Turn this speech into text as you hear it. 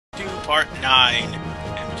Part 9.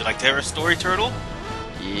 And would you like to hear a story, Turtle?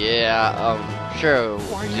 Yeah, sure.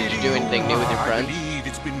 Did you do anything new with your friends?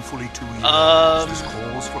 It's been fully 2 years. This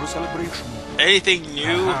calls for a celebration. Anything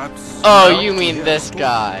new? Oh, you mean this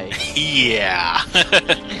guy. Yeah.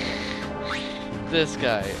 This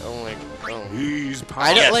guy. Oh my god. He's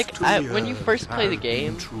I don't Yes. when you first play the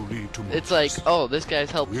game, it's like, oh, this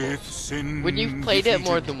guy's helpful. When you've played it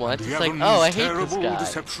more than once, it's like, oh, I hate this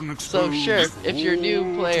guy. So sure, if you're a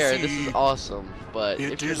new player, this is awesome. But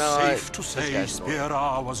if you're not, this guy's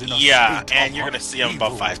annoying. Yeah, and you're gonna see him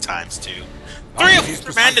about 5 times too. 3 of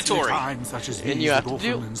them are mandatory. And you have to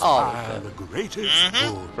do all of them.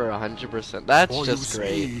 For 100%. That's just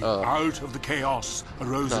great. Out of the chaos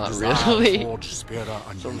arose Not a desire really. to forge Spira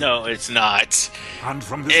anew. No, it's not. And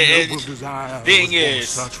from this noble And desire thing was born is,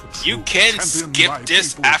 search for you truth, can championed skip by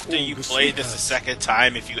this people after called you the play this a Seekers. second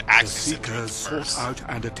time if you The access it Seekers sought first. out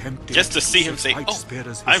and attempted Just to see him say, fight oh,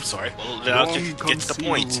 Spira's I'm history, sorry. Well, then I'll long get to the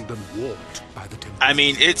point. concealed and warped by the Templars. I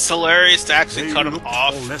mean, it's hilarious to actually They cut him looked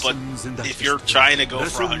off, for but lessons in that if you're history. trying to go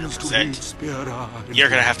for Lessons to lead 100%, Spira you're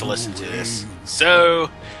gonna into have to a listen to new this. age. So,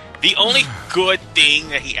 the only good thing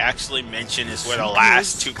that he actually mentioned is where the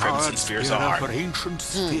last 2 Crimson Spheres are. For ancient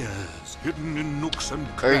spheres, hidden in nooks and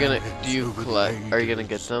Are you gonna? crannies Do you over the collect? Are you gonna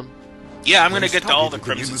get ages. them? Yeah, I'm gonna They get to all the studied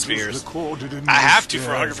Crimson images Spheres. recorded in I those have to for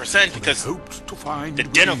spheres, 100% for they because hoped to find the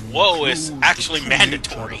Den of within Woe is clues actually to the true nature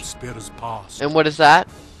mandatory. of Spira's past. And what is that?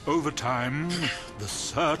 Over time, the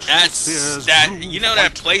search for That's spheres that. grew You know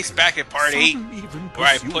that quite place back at Part 8 Some even where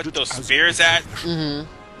I pursued put it those as spheres a at? profession.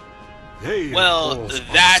 They, Well, of course,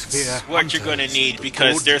 are that's sphere what you're gonna hunters, need the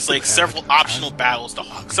because good, there's like the several bad, optional and battles,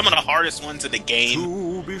 ugly. some of the hardest ones in the game,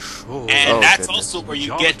 To be sure. and Oh, that's goodness. also where you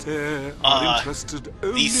get Majority are interested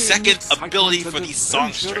only in second excitement ability and for these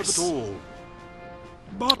adventure of songsters. it all.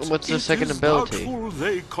 But What's the it second is ability? doubtful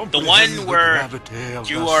they the comprehend one where gravity of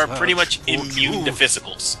you the are search pretty much for immune to truth.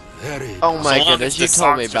 physicals. Very Oh my long goodness, as you the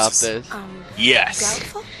told me about songstress this. Yes,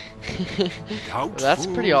 Doubtful? doubtful That's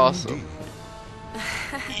pretty awesome. indeed.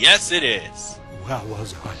 yes, it is. Where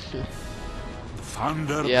was I? The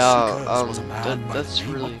founder of Yeah, the Seekers was a man by that's the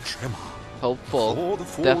name really of Tremor. Hopeful, Before the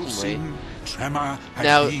fall definitely. scene, Tremor had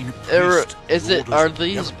Now, been a priest is in it? orders Are of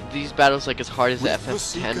these battles like as hard as the With the FF10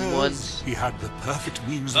 Seekers, ones? He had the perfect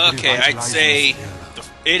means of Okay, I'd revitalizing say the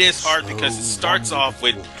Sphere. it is hard because it starts off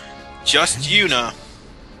with just Yuna.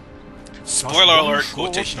 Spoiler alert,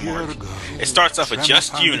 quotation mark. It starts off with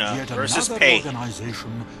just Yuna versus Pain.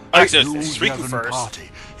 Actually, it's Riku first,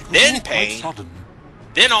 then Pain,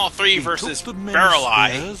 then all 3 versus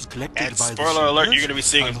Barrel-Eye, and spoiler alert, you're going to be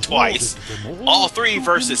seeing him twice. All 3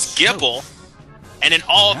 versus Gipple, and then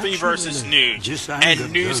all 3 versus Nuge. And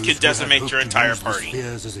Nuge can decimate your entire party.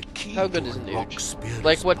 How good is Nuge?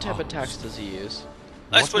 Like, what type of attacks does he use?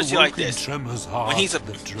 Let's put it like this. When he's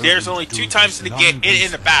there's only 2 times in the game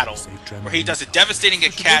in the battle where he does a devastating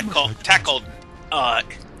attack called I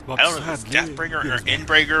don't know if it's Deathbringer or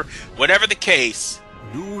Endbreaker, whatever the case.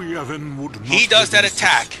 He does that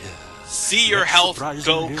attack. See your health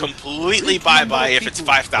go completely bye-bye if it's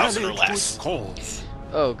 5,000 or less.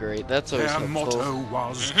 Oh great, that's always Their motto helpful.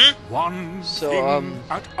 was one So, thing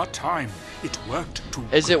at a time. It worked to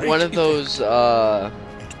Is it one of great those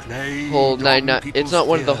whole 99? It's not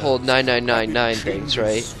one of the whole 9999 things,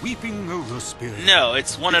 right? No,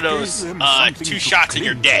 it's one of those 2 shots and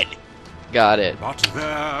you're dead. Got it. But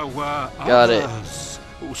there were Got it. others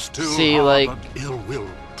who still See, like, harbored ill will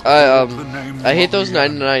I hate those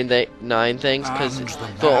 999 things because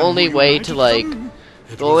the only way to like,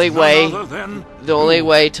 the only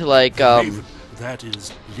way to like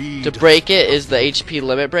to break it is the HP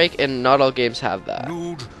limit break, and not all games have that.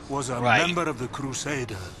 Nude was a Right. member of the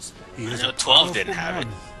Crusaders. He is I know a 12 didn't powerful have it.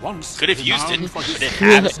 man, once Could have used it, renowned for but his didn't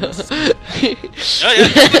have it. fearlessness. Oh, yeah,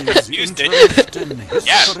 could have His used interest it. in Yeah,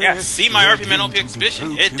 history yeah. See my led argument him on the to exhibition.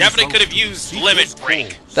 devote It definitely could have himself used to limit Seeker's break.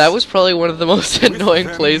 cause. That was probably one of the most With annoying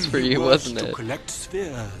them, plays for he you, was wasn't to it? collect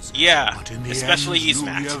spheres. Yeah, But in the especially end,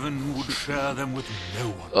 Yzmat. Yevon would share them with no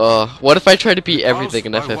one. What if I tried to beat everything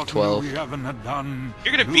in Because by what FF12? Yevon had done,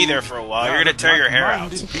 You're gonna be there for a while. You're gonna tear your hair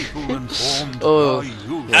out. Oh,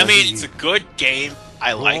 I mean, it's a good game.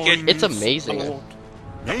 I like it. It's amazing.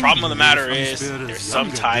 The problem with the matter is, there's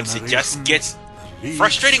sometimes it just gets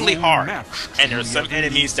frustratingly hard, and there's some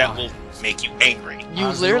enemies that will make you angry. You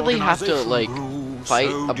literally have to like fight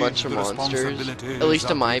a bunch of monsters. At least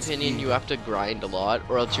in my opinion, you have to grind a lot,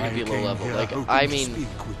 or else you're gonna be low level. Like, I mean,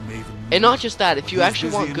 and not just that. If you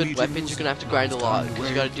actually want good weapons, you're gonna have to grind a lot because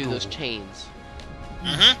you gotta do those chains.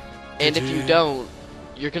 And if you don't,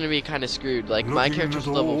 you're gonna be kind of screwed. Like, my character's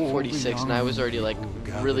level 46, and I was already like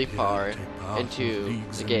really far into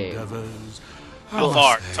the game. How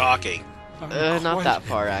far? Talking. Not that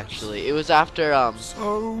far actually. It was after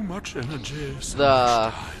So much energy.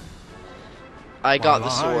 I got the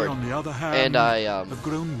sword on the other hand, and I have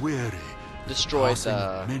grown weary. destroyed Passing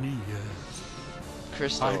the many years.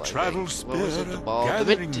 crystal. I I think. travel What was it? The spirit, ball?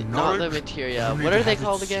 gathering Not the knowledge, materia. only What to are they have it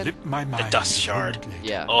called again? slip my The mind dust shard. hurriedly.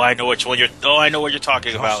 Yeah. Oh, I know which one you're. Oh, I know what you're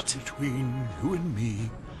talking about. Just between you and me,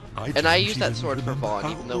 And I don't used that even sword for remember Vaughn,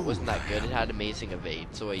 how even though it wasn't that old good. I It am. had amazing evade,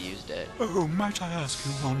 so I used it. Oh, might I ask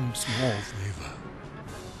you one small favor?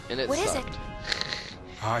 And it What is sucked. it?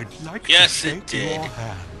 I'd like Yes, to it shake did. your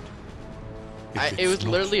hand. If It was it's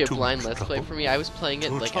not literally a too blind much Let's Play trouble, for me. I was playing it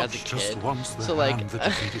to like as a touch just kid. once the So like, hand that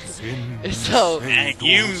defeated sin and so And saved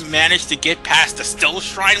you all managed to get past the Still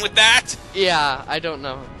Shrine with that? yeah, I don't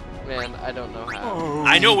know, man. I don't know how. Oh,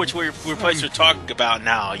 I know which place you're talking about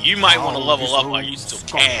now. You might want to level up while you still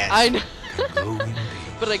can. I know, go indeed.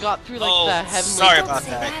 but I got through like Oh, the heavenly. sorry Don't about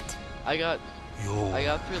say that. I got Your I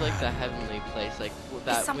got through like the heavenly place, like with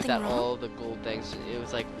that something wrong? all the gold things. It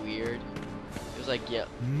was like weird. It was like yeah,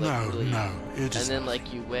 No, like, really, no, it and is then not.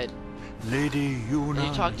 like you went Lady Yuna, and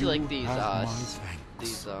you talked to like these have my thanks.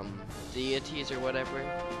 these deities or whatever.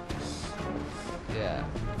 Yeah.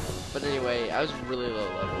 But anyway, I was really low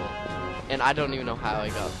level, and I don't even know how I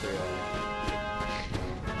got through it.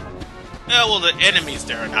 Yeah, well, the enemies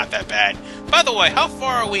there are not that bad. By the way, how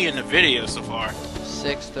far are we in the video so far?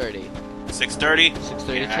 6:30. 6:30?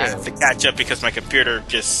 6:32. Yeah, I have to catch up because my computer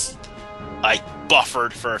just, like,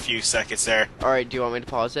 buffered for a few seconds there. Alright, do you want me to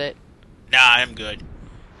pause it? Nah, I'm good.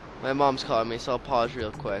 My mom's calling me, so I'll pause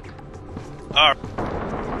real quick. Alright,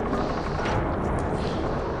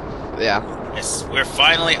 Yeah. yes, we're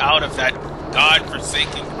finally out of that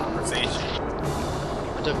god-forsaken conversation.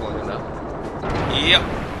 It took long enough. Yep.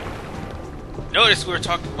 Notice we were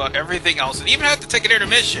talking about everything else, and even had to take an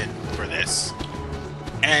intermission for this.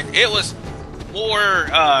 And it was more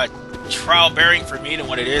trial-bearing for me than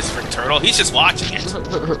what it is for Turtle. He's just watching it.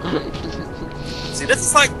 See, this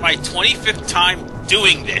is like my 25th time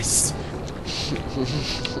doing this.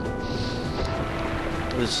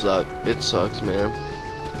 It sucks, man.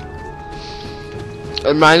 It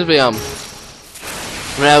reminds me,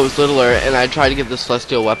 when I was littler and I tried to get the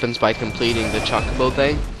celestial weapons by completing the chocobo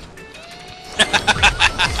thing.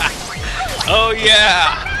 Oh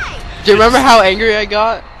yeah! Do you remember how angry I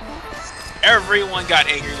got? Everyone got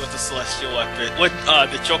angry with the celestial weapon, with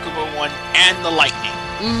the chocobo one and the lightning.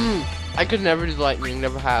 I could never do the lightning,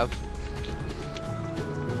 never have.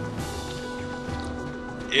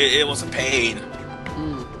 It was a pain.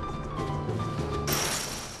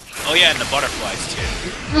 Oh yeah, and the butterflies too.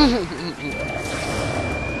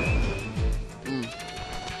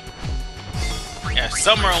 Yeah,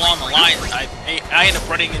 somewhere along the line, I end up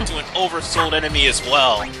running into an oversold enemy as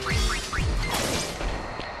well.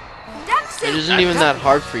 It isn't even that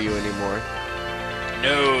hard for you anymore.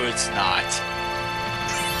 No, it's not.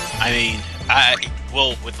 I mean,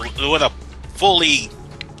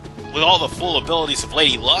 with all the full abilities of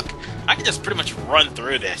Lady Luck, I can just pretty much run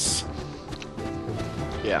through this.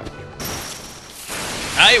 Yeah.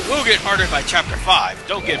 It will get harder by Chapter 5,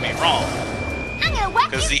 don't get me wrong.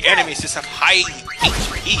 Because the enemies just have high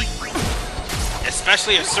HP.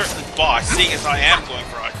 Especially a certain boss, seeing as I am going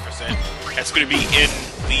for 100%. That's going to be in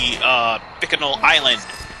the Bicanal Island.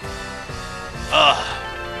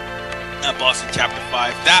 That boss in Chapter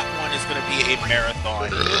 5. That one is going to be a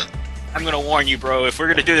marathon. I'm going to warn you, bro. If we're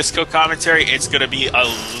going to do this co-commentary, it's going to be a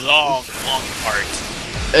long, long part.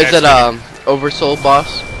 Is it Oversoul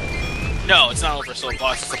boss? No, it's not Oversoul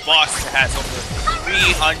boss. It's a boss that has over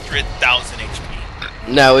 300,000 HP.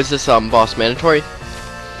 No, is this boss mandatory? For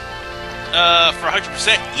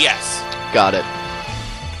 100%, yes. Got it.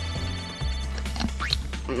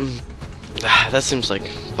 That seems like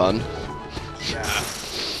fun. Yeah.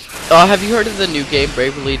 Have you heard of the new game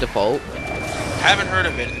Bravely Default? Haven't heard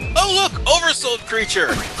of it. Oh look, Oversoul creature!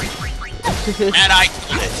 And I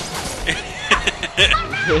killed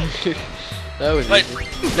it. That was But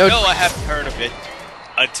easy. no, I haven't heard of it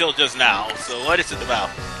until just now. So what is it about?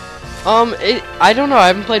 I don't know. I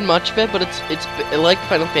haven't played much of it, but it's like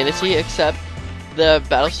Final Fantasy, except the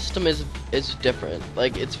battle system is different.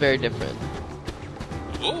 Like, it's very different.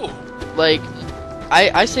 Ooh. Like,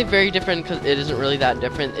 I say very different because it isn't really that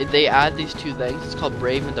different. They add these two things. It's called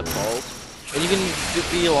Brave and Default, and you can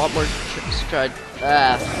be a lot more you can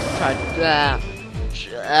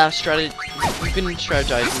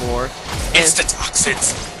strategize more. It's the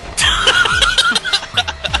toxins.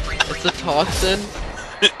 It's the toxin.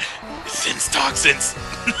 Sin's toxins.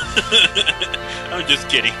 I'm just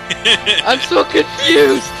kidding. I'm so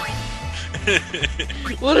confused.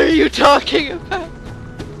 What are you talking about?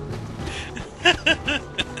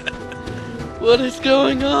 What is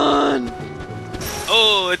going on?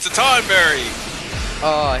 Oh, it's a Tonberry!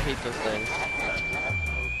 Oh, I hate those things.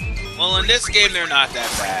 Well, in this game, they're not that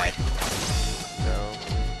bad. No.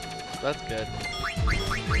 That's good.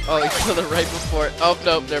 Oh, he killed it right before. Oh,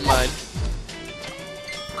 nope, never mind.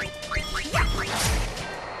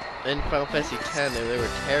 In Final Fantasy X, they were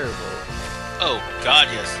terrible. Oh, God,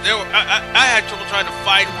 yes. I had trouble trying to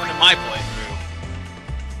find one in my playthrough.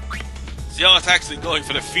 See, I was actually going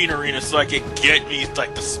for the Fiend Arena so I could get me,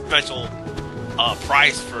 like, the special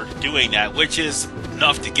price for doing that, which is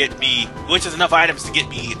enough items to get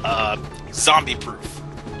me, zombie-proof.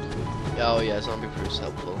 Oh, yeah, zombie proof's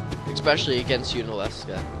helpful. Especially against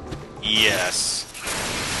Unalesca. Yes.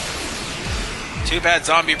 Too bad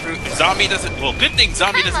zombie-proof... Zombie doesn't... Well, good thing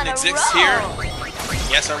zombie doesn't exist here.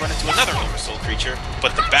 Yes, I run into another Oversoul creature,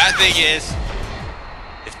 but the bad thing is,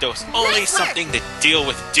 if there was only something to deal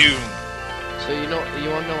with Doom. So you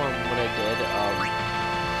wanna know what I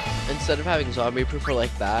did? Instead of having zombie proofer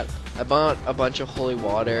like that, I bought a bunch of holy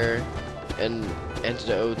water and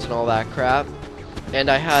antidotes and all that crap, and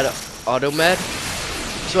I had automed.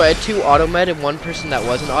 So I had 2 automed and 1 person that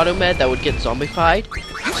wasn't automed that would get zombified.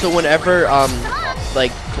 So whenever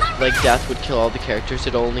like death would kill all the characters,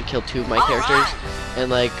 it'd only kill 2 of my characters, and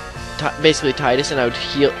like basically Titus, and I would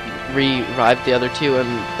revive the other 2,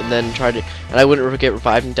 and then try to, and I wouldn't get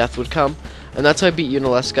revived, and death would come, and that's how I beat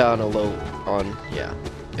Unalesca on yeah,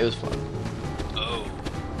 it was fun. Oh.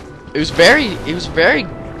 It was very,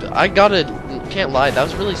 I can't lie, that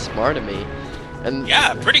was really smart of me, and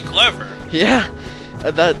yeah, pretty clever. Yeah,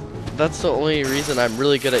 that's the only reason I'm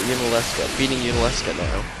really good at Unalesca, beating Unalesca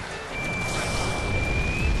now.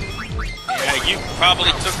 Yeah, you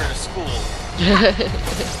probably took her to school.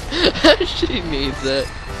 She needs it.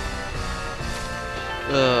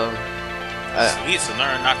 She needs to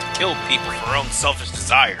learn not to kill people for her own selfish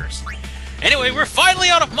desires. Anyway, we're finally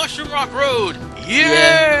out of Mushroom Rock Road!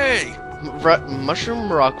 Yay! Yeah.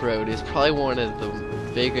 Mushroom Rock Road is probably one of the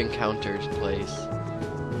big encounters place.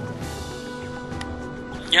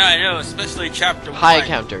 Yeah, I know, especially Chapter 1. High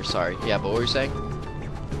encounter, sorry. Yeah, but what were you saying?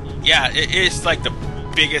 Yeah, it is like the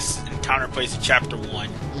biggest encounter place in Chapter 1.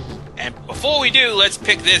 And before we do, let's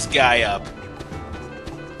pick this guy up.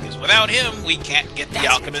 Because without him, we can't get the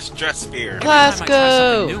Alchemist Dress Spear. Let's go! Every time I try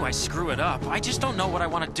something new, I screw it up. I just don't know what I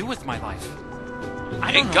want to do with my life.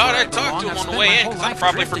 Thank God I talked to him on the way in, because I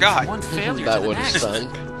probably forgot. That would have stunk.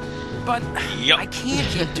 But yep. I can't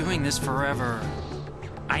keep doing this forever.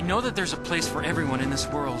 I know that there's a place for everyone in this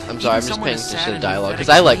world. I'm sorry, I'm just paying attention to the dialogue, because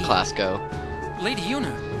I like Clasco. Lady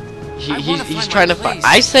Una. He's trying to find.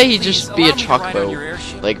 I say he just be a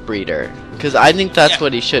truckboat, like, breeder. Because I think that's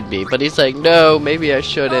what he should be. But he's like, no, maybe I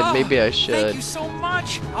shouldn't, maybe I should. Thank you so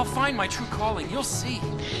much. I'll find my true calling, you'll see.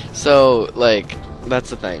 So, like, that's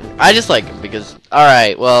the thing. I just like him because,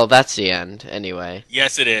 alright, well, that's the end, anyway.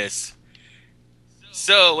 Yes, it is.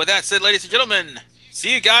 So, with that said, ladies and gentlemen,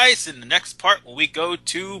 see you guys in the next part when we go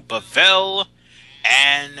to Bavel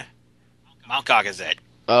and Mount Gagazet.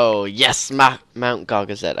 Oh, yes, Mount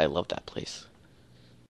Gagazet. I love that place.